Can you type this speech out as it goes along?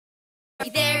Are we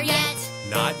there yet?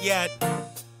 Not yet.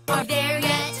 Are we there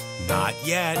yet? Not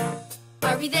yet.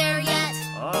 Are we there yet?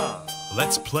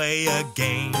 Let's play a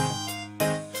game.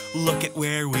 Look at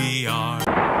where we are.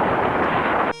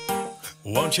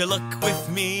 Won't you look with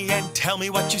me and tell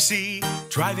me what you see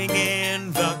driving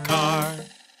in the car?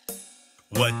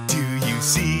 What do you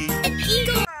see? An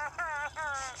eagle.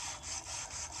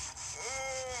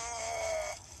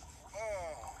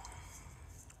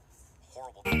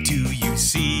 Do you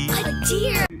see? A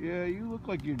deer. Yeah, you look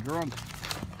like you're drunk.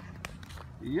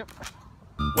 Yep.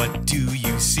 What do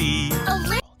you see? A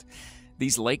lake.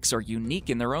 These lakes are unique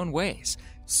in their own ways.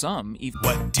 Some even...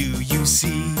 What do you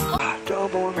see?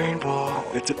 Double rainbow,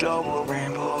 it's a double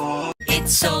rainbow.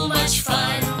 It's so much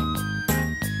fun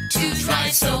to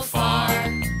drive so far.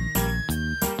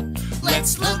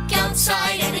 Let's look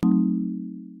outside and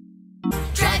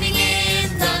driving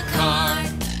in the car.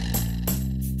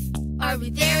 Are we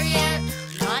there yet?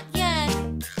 Not yet.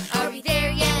 Are we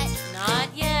there yet? Not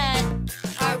yet.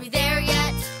 Are we there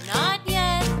yet? Not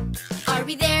yet. Are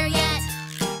we there yet?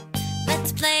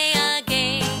 Let's play a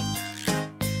game.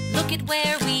 Look at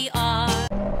where we are.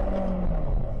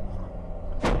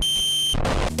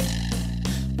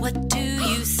 What do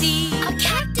you see? A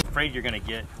cactus. Afraid you're gonna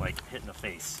get like hit in the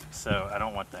face, so I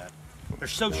don't want that. They're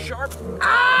so sharp.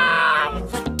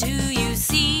 What do you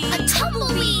see? A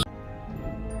tumbleweed.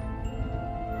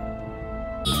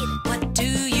 What do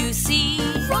you see?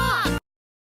 Rock.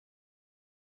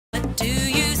 What do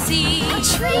you see? A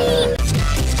train.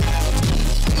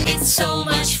 It's so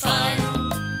much fun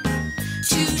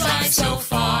to drive so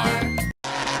far.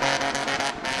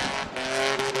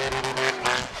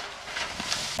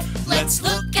 Let's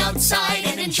look outside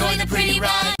and enjoy the pretty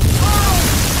ride.